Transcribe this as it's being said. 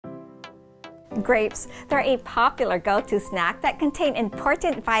Grapes. They're a popular go-to snack that contain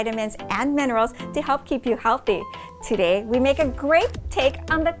important vitamins and minerals to help keep you healthy. Today, we make a great take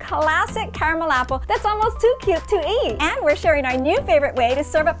on the classic caramel apple that's almost too cute to eat. And we're sharing our new favorite way to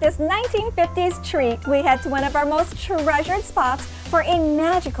serve up this 1950s treat. We head to one of our most treasured spots for a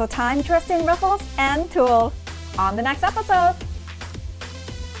magical time dressed in ruffles and tulle. On the next episode.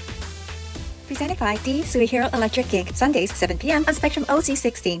 Presented by the Superhero Electric Gig, Sundays, 7 p.m. on Spectrum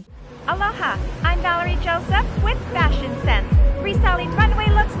OC16. Aloha, I'm Valerie Joseph with Fashion Sense, restyling runway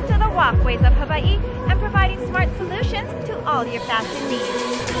looks to the walkways of Hawaii and providing smart solutions to all your fashion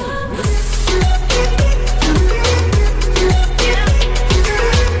needs.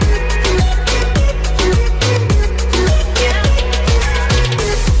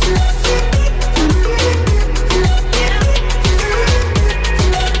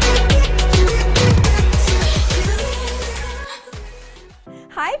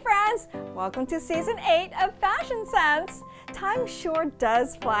 Hi friends! Welcome to Season 8 of Fashion Sense. Time sure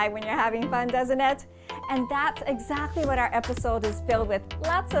does fly when you're having fun, doesn't it? And that's exactly what our episode is filled with.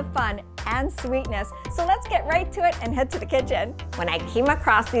 Lots of fun and sweetness. So let's get right to it and head to the kitchen. When I came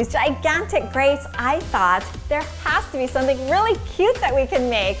across these gigantic grapes, I thought there has to be something really cute that we can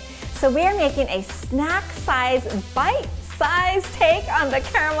make. So we're making a snack-sized, bite-sized take on the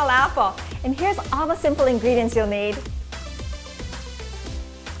caramel apple. And here's all the simple ingredients you'll need.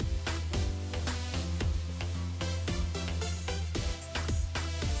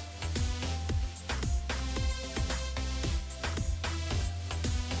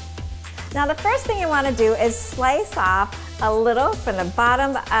 Now the first thing you want to do is slice off a little from the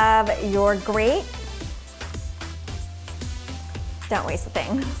bottom of your grape. Don't waste a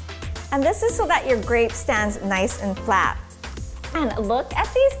thing. And this is so that your grape stands nice and flat. And look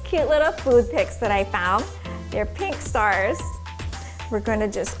at these cute little food picks that I found. They're pink stars. We're going to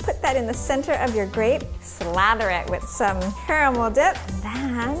just put that in the center of your grape, slather it with some caramel dip,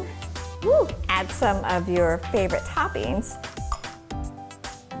 and then add some of your favorite toppings.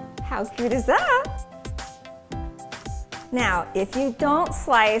 How cute is that? Now, if you don't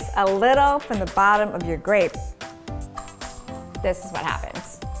slice a little from the bottom of your grape, this is what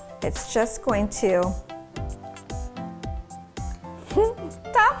happens. It's just going to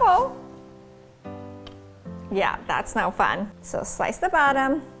topple. Yeah, that's no fun. So slice the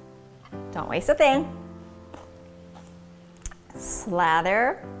bottom, don't waste a thing.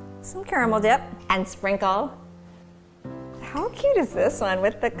 Slather some caramel dip and sprinkle. How cute is this one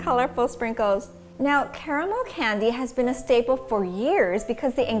with the colorful sprinkles? Now, caramel candy has been a staple for years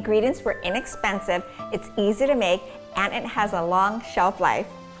because the ingredients were inexpensive, it's easy to make, and it has a long shelf life.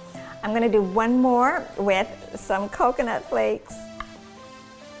 I'm gonna do one more with some coconut flakes.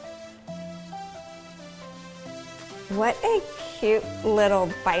 What a cute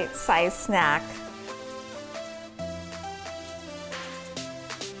little bite-sized snack.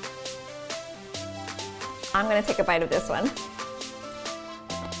 I'm gonna take a bite of this one.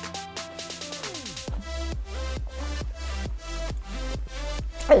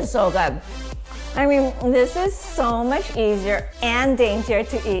 It's so good. I mean, this is so much easier and daintier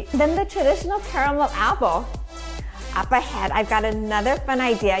to eat than the traditional caramel apple. Up ahead, I've got another fun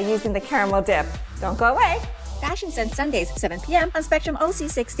idea using the caramel dip. Don't go away. Fashion Sense, Sundays, 7 p.m. on Spectrum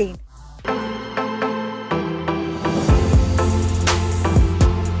OC16.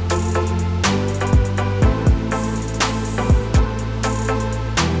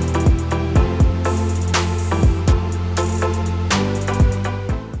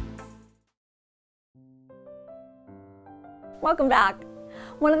 Welcome back.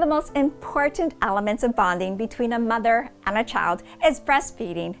 One of the most important elements of bonding between a mother and a child is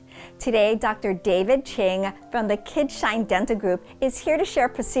breastfeeding. Today, Dr. David Ching from the Kid Shine Dental Group is here to share a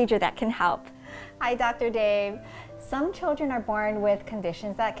procedure that can help. Hi, Dr. Dave. Some children are born with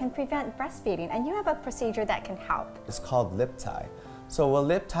conditions that can prevent breastfeeding, and you have a procedure that can help. It's called lip tie. So what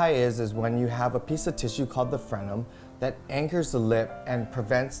lip tie is when you have a piece of tissue called the frenum that anchors the lip and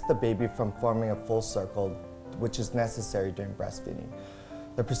prevents the baby from forming a full circle, which is necessary during breastfeeding.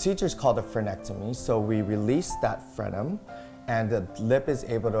 The procedure is called a frenectomy, so we release that frenum and the lip is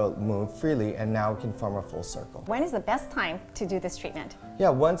able to move freely and now it can form a full circle. When is the best time to do this treatment? Yeah,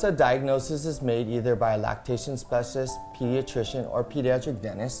 once a diagnosis is made either by a lactation specialist, pediatrician, or pediatric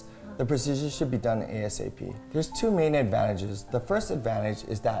dentist, the procedure should be done ASAP. There's two main advantages. The first advantage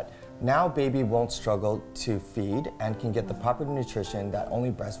is that now baby won't struggle to feed and can get the proper nutrition that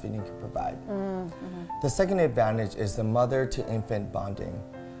only breastfeeding can provide. The second advantage is the mother to infant bonding.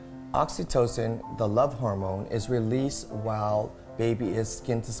 Oxytocin, the love hormone, is released while baby is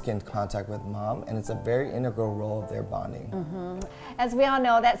skin-to-skin contact with mom, and it's a very integral role of their bonding. As we all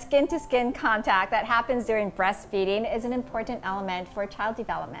know, that skin-to-skin contact that happens during breastfeeding is an important element for child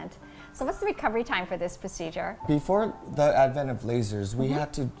development. So what's the recovery time for this procedure? Before the advent of lasers, we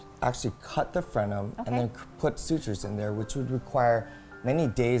had to actually cut the frenum and then put sutures in there, which would require many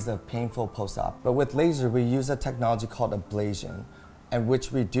days of painful post-op. But with laser, we use a technology called ablation, and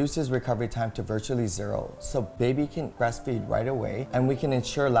which reduces recovery time to virtually zero. So baby can breastfeed right away, and we can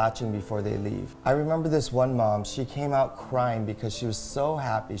ensure latching before they leave. I remember this one mom, she came out crying because she was so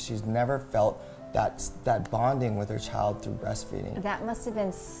happy. She's never felt that bonding with her child through breastfeeding. That must have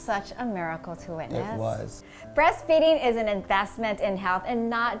been such a miracle to witness. It was. Breastfeeding is an investment in health and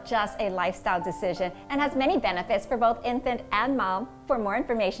not just a lifestyle decision, and has many benefits for both infant and mom. For more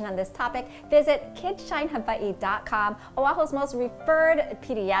information on this topic, visit KidsShineHawaii.com, Oahu's most referred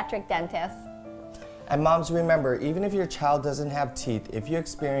pediatric dentist. And moms, remember, even if your child doesn't have teeth, if you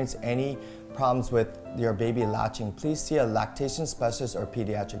experience any problems with your baby latching, please see a lactation specialist or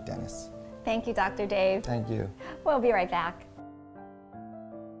pediatric dentist. Thank you, Dr. Dave. Thank you. We'll be right back.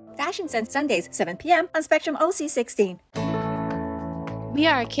 Fashion Sense Sundays, 7 p.m. on Spectrum OC16. We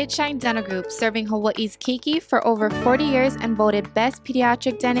are a KidShine Dental Group serving Hawaii's keiki for over 40 years and voted Best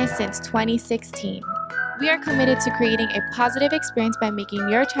Pediatric Dentist since 2016. We are committed to creating a positive experience by making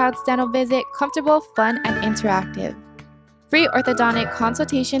your child's dental visit comfortable, fun, and interactive. Free orthodontic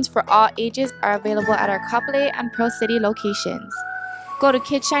consultations for all ages are available at our Kapolei and Pearl City locations. Go to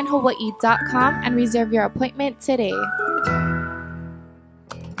KidsShineHawaii.com and reserve your appointment today.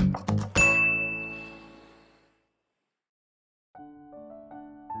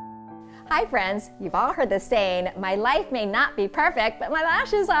 Hi friends, you've all heard the saying, my life may not be perfect, but my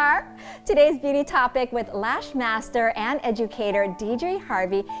lashes are. Today's beauty topic with lash master and educator Deidre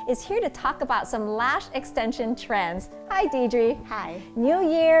Harvey is here to talk about some lash extension trends. Hi Deidre. Hi. New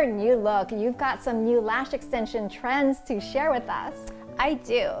year, new look. You've got some new lash extension trends to share with us. I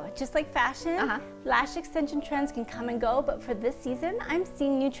do. Just like fashion, lash extension trends can come and go, but for this season, I'm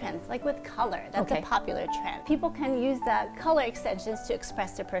seeing new trends, like with color. That's a popular trend. People can use the color extensions to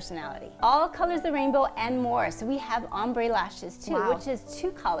express their personality. All colors of the rainbow and more. So we have ombre lashes too, which is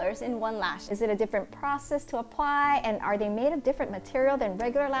 2 colors in 1 lash. Is it a different process to apply, and are they made of different material than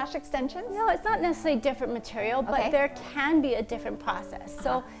regular lash extensions? No, it's not necessarily different material, but there can be a different process.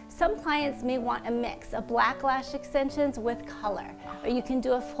 So some clients may want a mix of black lash extensions with color, or you can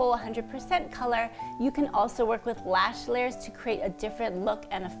do a full 100% color. You can also work with lash layers to create a different look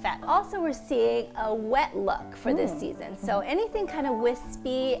and effect. Also, we're seeing a wet look for this season. So anything kind of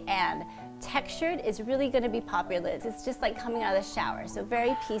wispy and textured is really going to be popular. It's just like coming out of the shower, so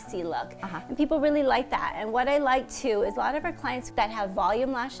very PC look. And people really like that. And what I like too is a lot of our clients that have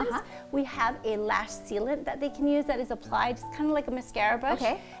volume lashes, we have a lash sealant that they can use that is applied, just kind of like a mascara brush.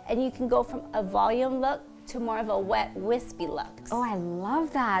 And you can go from a volume look to more of a wet, wispy look. Oh, I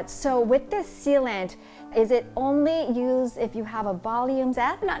love that. So with this sealant, is it only used if you have a volume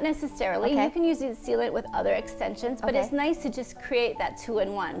set? Not necessarily. You can use the sealant with other extensions, but it's nice to just create that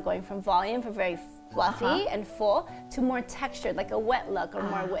 2-in-1, going from volume for very fluffy and full to more textured, like a wet look or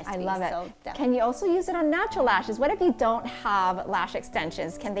more wispy. I love it. So can you also use it on natural lashes? What if you don't have lash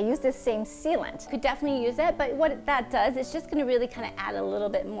extensions? Can they use this same sealant? Could definitely use it, but what that does, it's just going to really kind of add a little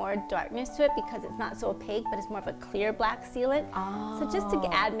bit more darkness to it because it's not so opaque, but it's more of a clear black sealant. So just to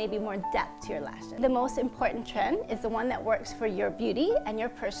add maybe more depth to your lashes. The most important trend is the one that works for your beauty and your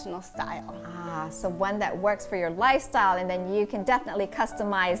personal style. So one that works for your lifestyle, and then you can definitely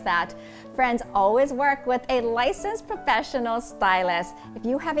customize that. Friends, always work with a licensed professional stylist. If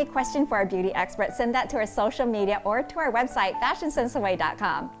you have a question for our beauty expert, send that to our social media or to our website,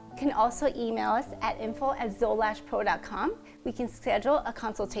 fashionsensehawaii.com. You can also email us at info@zolashpro.com. We can schedule a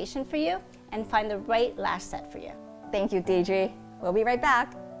consultation for you and find the right lash set for you. Thank you, Deidre. We'll be right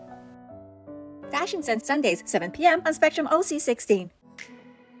back. Fashion Sense Sundays, 7 p.m. on Spectrum OC16.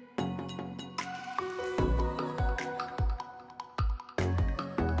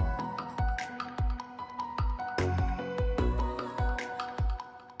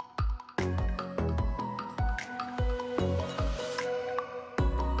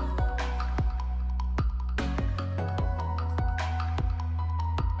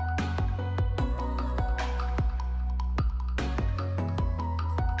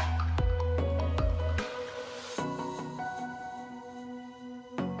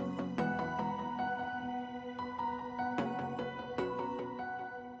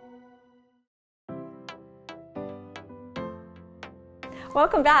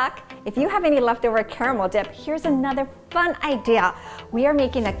 Welcome back. If you have any leftover caramel dip, here's another fun idea. We are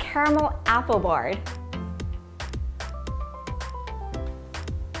making a caramel apple board.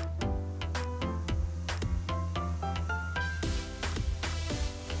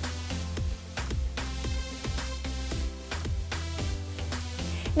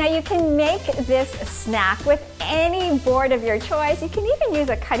 Now you can make this snack with any board of your choice. You can even use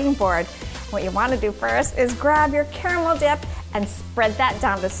a cutting board. What you want to do first is grab your caramel dip and spread that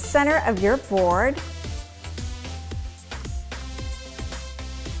down the center of your board.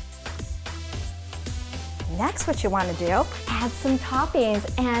 Next, what you want to do, add some toppings.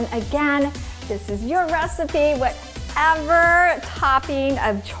 And again, this is your recipe, whatever topping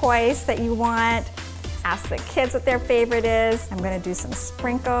of choice that you want. Ask the kids what their favorite is. I'm going to do some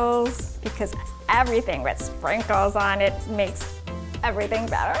sprinkles because everything with sprinkles on it makes everything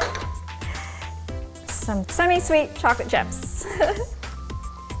better. Some semi-sweet chocolate chips.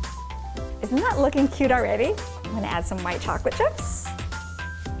 Isn't that looking cute already? I'm going to add some white chocolate chips.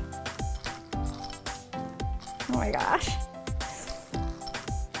 Oh my gosh.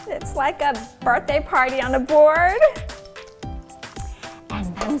 It's like a birthday party on the board.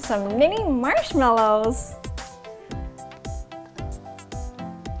 And then some mini marshmallows.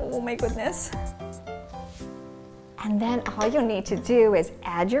 Oh my goodness. And then all you need to do is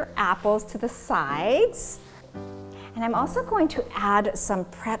add your apples to the sides. And I'm also going to add some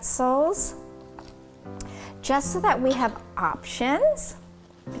pretzels, just so that we have options,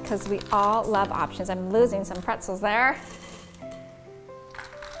 because we all love options. I'm losing some pretzels there.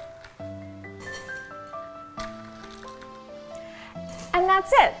 And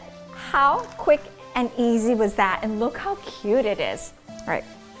that's it. How quick and easy was that? And look how cute it is. All right,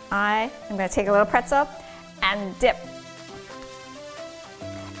 I am going to take a little pretzel and dip.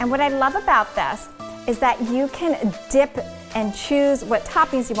 And what I love about this is that you can dip and choose what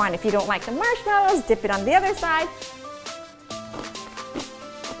toppings you want. If you don't like the marshmallows, dip it on the other side.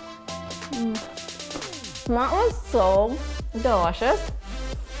 That was so delicious,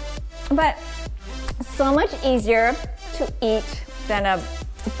 but so much easier to eat than a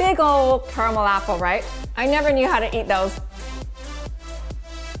big old caramel apple, right? I never knew how to eat those.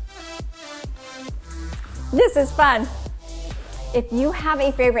 This is fun. If you have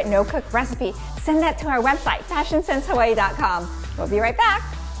a favorite no-cook recipe, send that to our website, fashionsenshawaii.com. We'll be right back.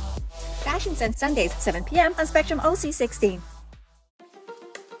 Fashion Sense Sundays, 7 p.m. on Spectrum OC16.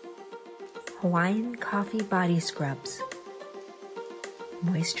 Hawaiian Coffee Body Scrubs.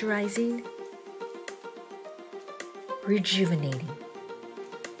 Moisturizing, rejuvenating,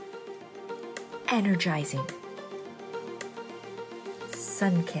 energizing,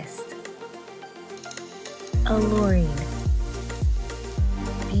 sun-kissed, alluring,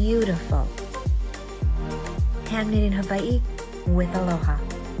 beautiful, handmade in Hawaii with aloha.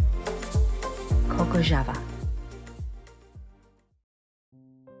 Coco Java.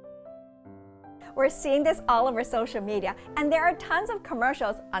 We're seeing this all over social media, and there are tons of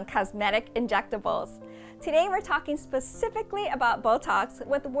commercials on cosmetic injectables. Today we're talking specifically about Botox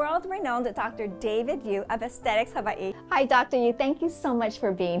with world-renowned Dr. David Yu of Aesthetics Hawaii. Hi, Dr. Yu. Thank you so much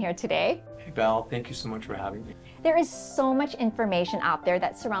for being here today. Hey Val, thank you so much for having me. There is so much information out there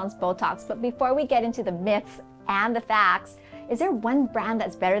that surrounds Botox, but before we get into the myths and the facts, is there one brand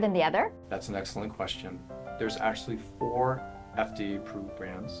that's better than the other? That's an excellent question. There's actually 4 FDA-approved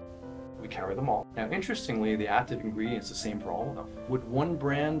brands. We carry them all. Now, interestingly, the active ingredient is the same for all of them. Would one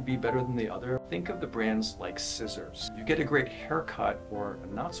brand be better than the other? Think of the brands like scissors. You get a great haircut or a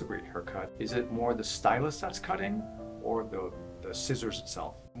not so great haircut. Is it more the stylist that's cutting or the scissors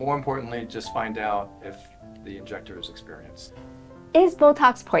itself? More importantly, just find out if the injector is experienced. Is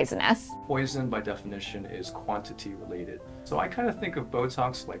Botox poisonous? Poison, by definition, is quantity related. So I kind of think of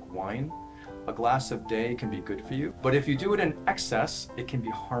Botox like wine. A glass a day can be good for you, but if you do it in excess, it can be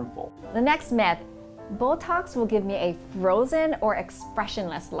harmful. The next myth, Botox will give me a frozen or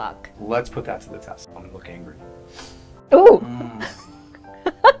expressionless look. Let's put that to the test. I'm gonna look angry. Ooh!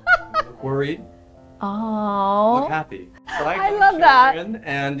 Look worried. Oh. Look happy. So I love that.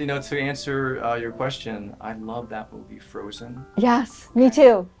 And to answer your question, I love that movie Frozen. Yes, me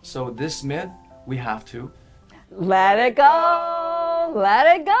too. So this myth, we have to let it go, let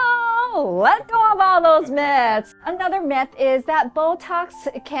it go, let go of all those myths. Another myth is that Botox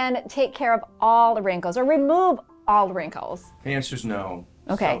can take care of all the wrinkles or remove all wrinkles. The answer is no.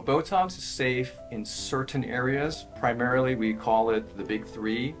 Okay. So Botox is safe in certain areas. Primarily, we call it the big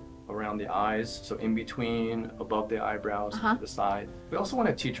 3 around the eyes, so in between, above the eyebrows, to the side. We also want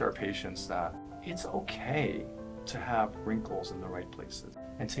to teach our patients that it's okay to have wrinkles in the right places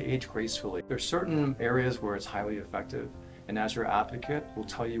and to age gracefully. There's certain areas where it's highly effective, and as your advocate, we'll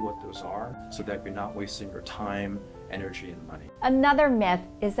tell you what those are so that you're not wasting your time, energy, and money. Another myth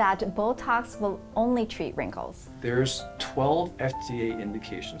is that Botox will only treat wrinkles. There's 12 FDA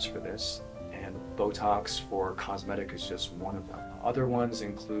indications for this, and Botox for cosmetic is just one of them. Other ones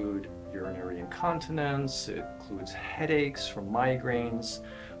include urinary incontinence, it includes headaches from migraines.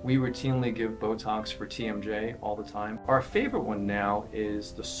 We routinely give Botox for TMJ all the time. Our favorite one now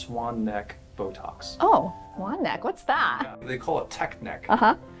is the swan neck Botox. Oh, swan neck, what's that? They call it tech neck.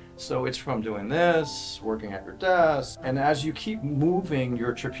 Uh-huh. So it's from doing this, working at your desk, and as you keep moving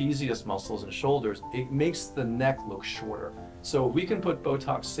your trapezius muscles and shoulders, it makes the neck look shorter. So we can put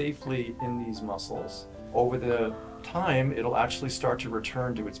Botox safely in these muscles. Over the time, it'll actually start to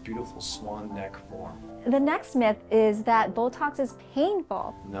return to its beautiful swan neck form. The next myth is that Botox is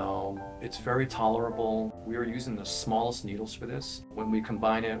painful. No, it's very tolerable. We are using the smallest needles for this. When we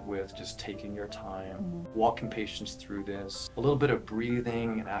combine it with just taking your time, walking patients through this, a little bit of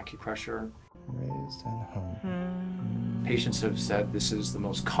breathing and acupressure. Raised and home. Patients have said this is the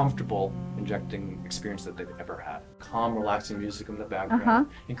most comfortable injecting experience that they've ever had. Calm, relaxing music in the background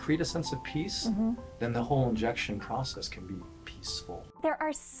and create a sense of peace, then the whole injection process can be peaceful. There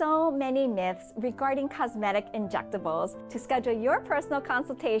are so many myths regarding cosmetic injectables. To schedule your personal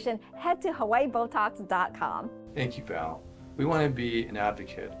consultation, head to hawaiibotox.com. Thank you, Val. We want to be an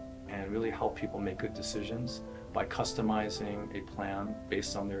advocate and really help people make good decisions by customizing a plan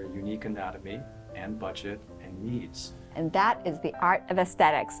based on their unique anatomy and budget and needs. And that is the art of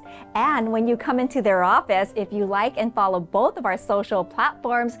aesthetics. And when you come into their office, if you like and follow both of our social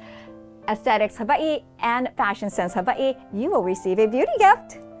platforms, Aesthetics Hawaii and Fashion Sense Hawaii, you will receive a beauty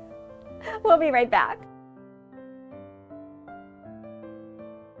gift. We'll be right back.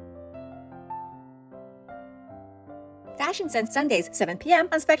 Fashion Sense Sundays, 7 p.m.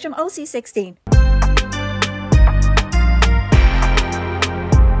 on Spectrum OC16.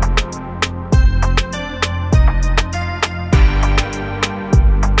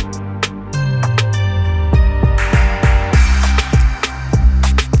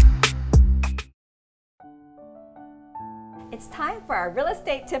 It's time for our real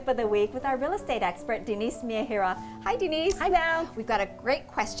estate tip of the week with our real estate expert, Denise Miyahira. Hi, Denise. Hi, Val. We've got a great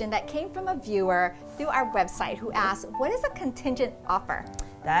question that came from a viewer through our website who asked, what is a contingent offer?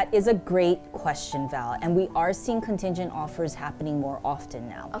 That is a great question, Val, and we are seeing contingent offers happening more often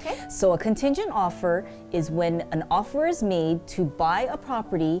now. Okay. So a contingent offer is when an offer is made to buy a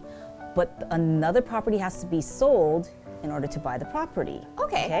property, but another property has to be sold in order to buy the property.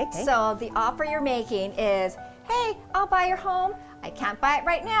 Okay. So the offer you're making is, hey, I'll buy your home. I can't buy it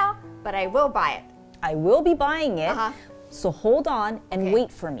right now, but I will buy it. I will be buying it, so hold on and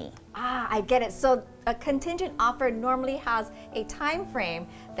wait for me. Ah, I get it. So a contingent offer normally has a time frame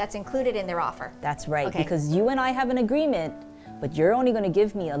that's included in their offer. That's right, because you and I have an agreement, but you're only going to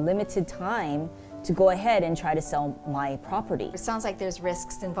give me a limited time to go ahead and try to sell my property. It sounds like there's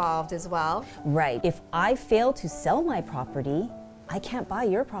risks involved as well. Right. If I fail to sell my property, I can't buy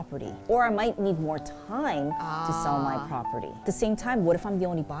your property, or I might need more time to sell my property. At the same time, what if I'm the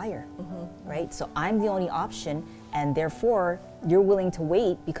only buyer, right? So I'm the only option, and therefore you're willing to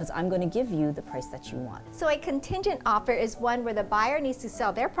wait because I'm going to give you the price that you want. So a contingent offer is one where the buyer needs to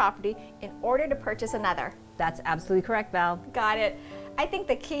sell their property in order to purchase another. That's absolutely correct, Val. Got it. I think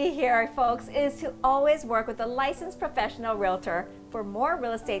the key here, folks, is to always work with a licensed professional realtor. For more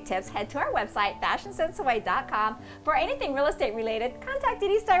real estate tips, head to our website, fashionsensehawaii.com. For anything real estate related, contact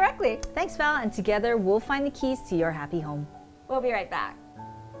Denise directly. Thanks, Val, and together we'll find the keys to your happy home. We'll be right back.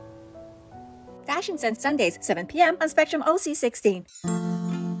 Fashion Sense Sundays, 7 p.m. on Spectrum OC16.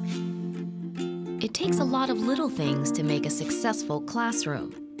 It takes a lot of little things to make a successful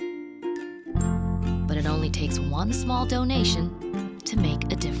classroom. But it only takes one small donation to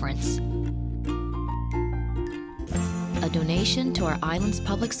make a difference. A donation to our island's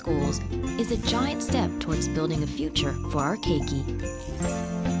public schools is a giant step towards building a future for our keiki.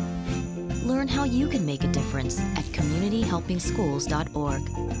 Learn how you can make a difference at communityhelpingschools.org.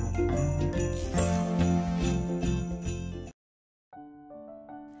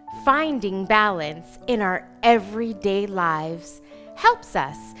 Finding balance in our everyday lives helps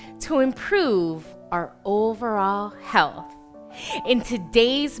us to improve our overall health. In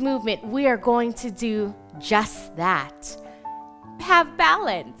today's movement, we are going to do just that. Have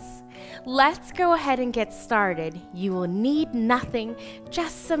balance. Let's go ahead and get started. You will need nothing,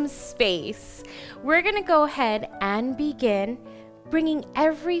 just some space. We're going to go ahead and begin bringing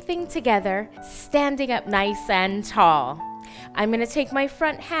everything together, standing up nice and tall. I'm going to take my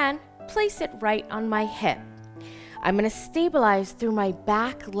front hand, place it right on my hip. I'm going to stabilize through my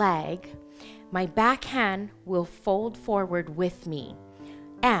back leg. My back hand will fold forward with me.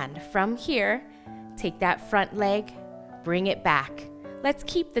 And from here, take that front leg, bring it back. Let's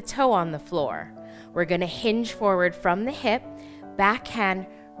keep the toe on the floor. We're going to hinge forward from the hip. Back hand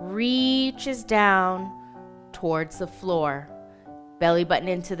reaches down towards the floor. belly button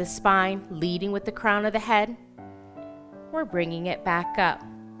into the spine, leading with the crown of the head. We're bringing it back up.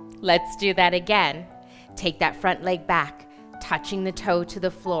 Let's do that again. Take that front leg back, touching the toe to the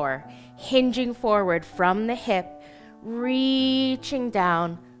floor, hinging forward from the hip, reaching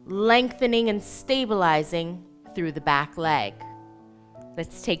down, lengthening and stabilizing through the back leg.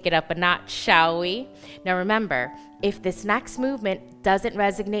 Let's take it up a notch, shall we? Now remember, if this next movement doesn't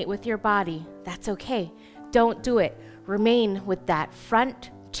resonate with your body, that's okay. Don't do it. Remain with that front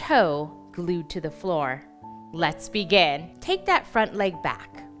toe glued to the floor. Let's begin. Take that front leg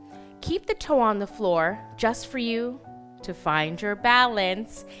back. Keep the toe on the floor just for you to find your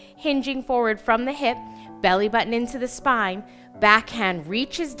balance. Hinging forward from the hip, belly button into the spine, backhand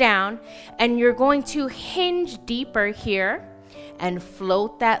reaches down, and you're going to hinge deeper here and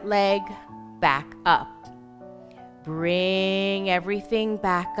float that leg back up. Bring everything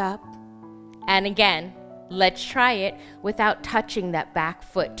back up. And again, let's try it without touching that back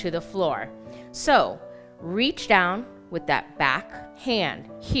foot to the floor. So, reach down with that back hand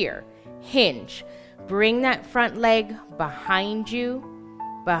here. Hinge. Bring that front leg behind you,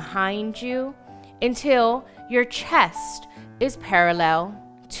 until your chest is parallel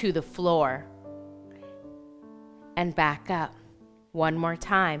to the floor. And back up. One more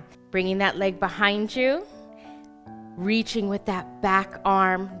time. Bringing that leg behind you, reaching with that back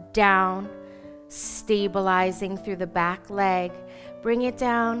arm down, stabilizing through the back leg. Bring it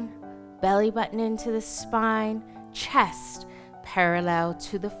down, belly button into the spine, chest parallel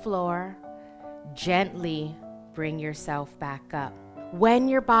to the floor. Gently bring yourself back up. When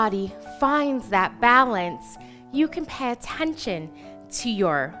your body finds that balance, you can pay attention to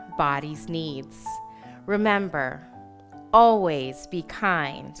your body's needs. Remember, always be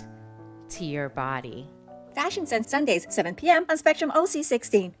kind to your body. Fashion Sense Sundays, 7 p.m. on Spectrum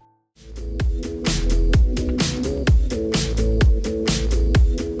OC16.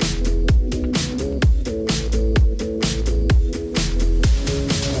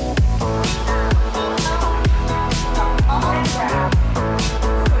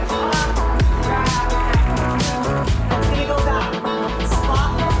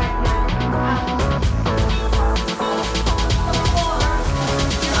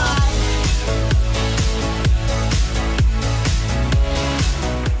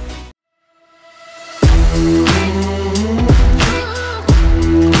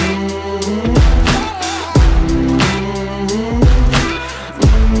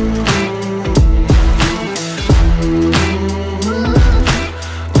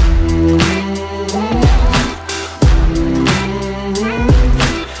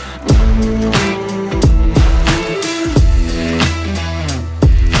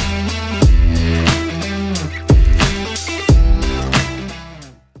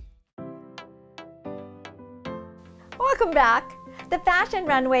 Welcome back. The fashion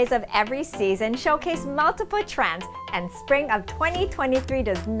runways of every season showcase multiple trends, and spring of 2023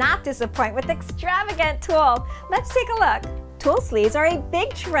 does not disappoint with extravagant tulle. Let's take a look. Tulle sleeves are a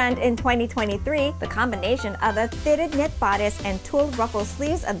big trend in 2023. The combination of a fitted knit bodice and tulle ruffle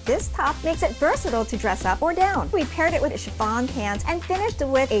sleeves of this top makes it versatile to dress up or down. We paired it with chiffon pants and finished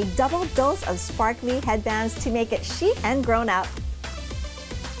with a double dose of sparkly headbands to make it chic and grown up.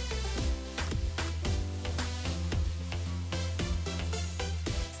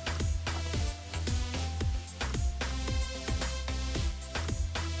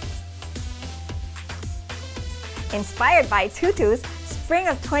 Inspired by tutus, spring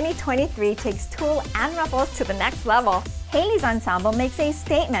of 2023 takes tulle and ruffles to the next level. Hailey's ensemble makes a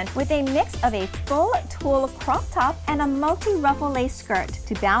statement with a mix of a full tulle crop top and a multi-ruffle lace skirt.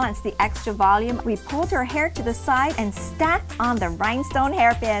 To balance the extra volume, we pulled her hair to the side and stacked on the rhinestone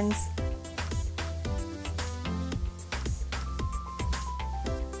hairpins.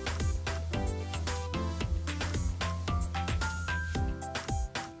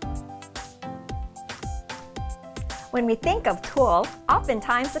 When we think of tulle,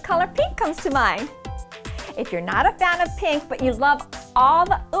 oftentimes the color pink comes to mind. If you're not a fan of pink, but you love all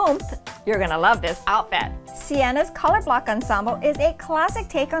the oomph, you're gonna love this outfit. Sienna's color block ensemble is a classic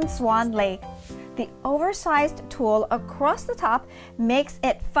take on Swan Lake. The oversized tulle across the top makes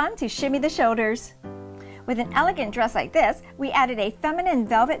it fun to shimmy the shoulders. With an elegant dress like this, we added a feminine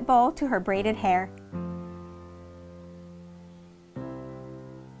velvet bow to her braided hair.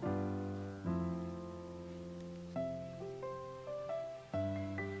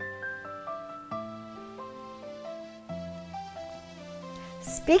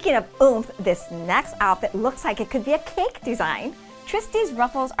 Speaking of oomph, this next outfit looks like it could be a cake design. Tristy's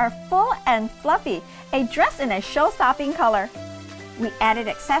ruffles are full and fluffy, a dress in a show-stopping color. We added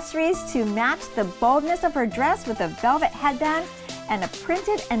accessories to match the boldness of her dress with a velvet headband and a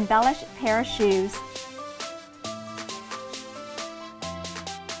printed embellished pair of shoes.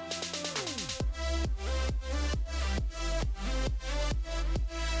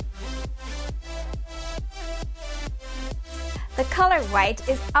 The color white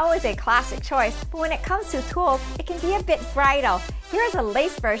is always a classic choice, but when it comes to tulle, it can be a bit bridal. Here's a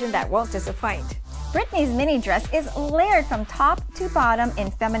lace version that won't disappoint. Brittany's mini dress is layered from top to bottom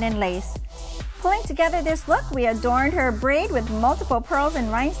in feminine lace. Pulling together this look, we adorned her braid with multiple pearls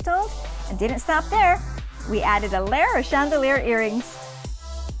and rhinestones, and didn't stop there. We added a layer of chandelier earrings.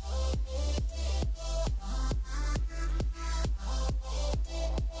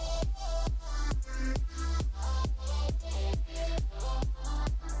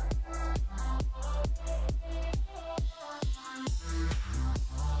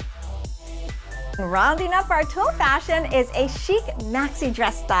 Rounding up our tulle fashion is a chic maxi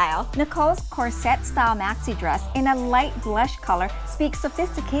dress style. Nicole's corset style maxi dress in a light blush color speaks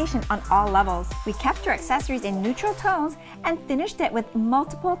sophistication on all levels. We kept her accessories in neutral tones and finished it with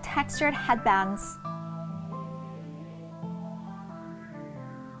multiple textured headbands.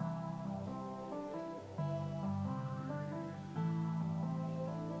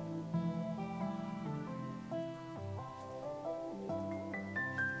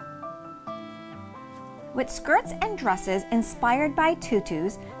 With skirts and dresses inspired by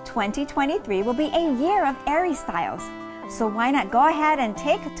tutus, 2023 will be a year of airy styles. So why not go ahead and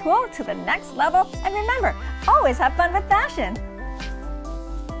take tulle to the next level, and remember, always have fun with fashion.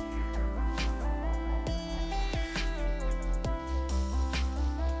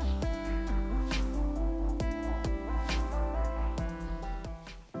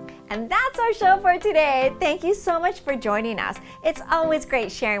 And that's our show for today. Thank you so much for joining us. It's always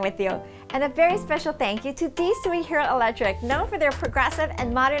great sharing with you. And a very special thank you to D-Sui Hero Electric, known for their progressive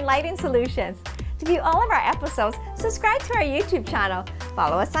and modern lighting solutions. To view all of our episodes, subscribe to our YouTube channel,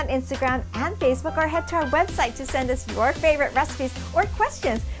 follow us on Instagram and Facebook, or head to our website to send us your favorite recipes or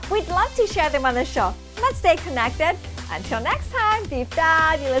questions. We'd love to share them on the show. Let's stay connected. Until next time, be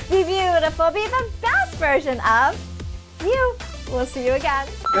fabulous, be beautiful, be the best version of you. We'll see you again.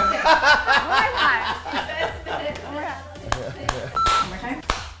 One more time. One more time. One more time.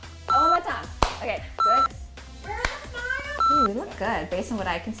 Oh, one more time. Okay, good. Ooh, we look good based on what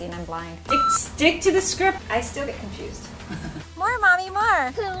I can see, and I'm blind. Stick to the script. I still get confused. More, mommy,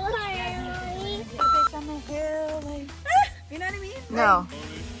 more. You know what I mean? No.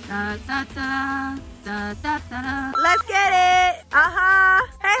 Let's get it.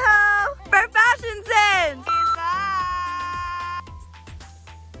 Hey ho. For Fashion Sense.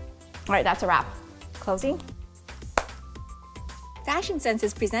 All right, that's a wrap. Closing. Fashion Sense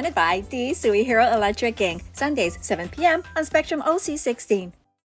is presented by D-Sui Hero Electric Inc. Sundays, 7 p.m. on Spectrum OC16.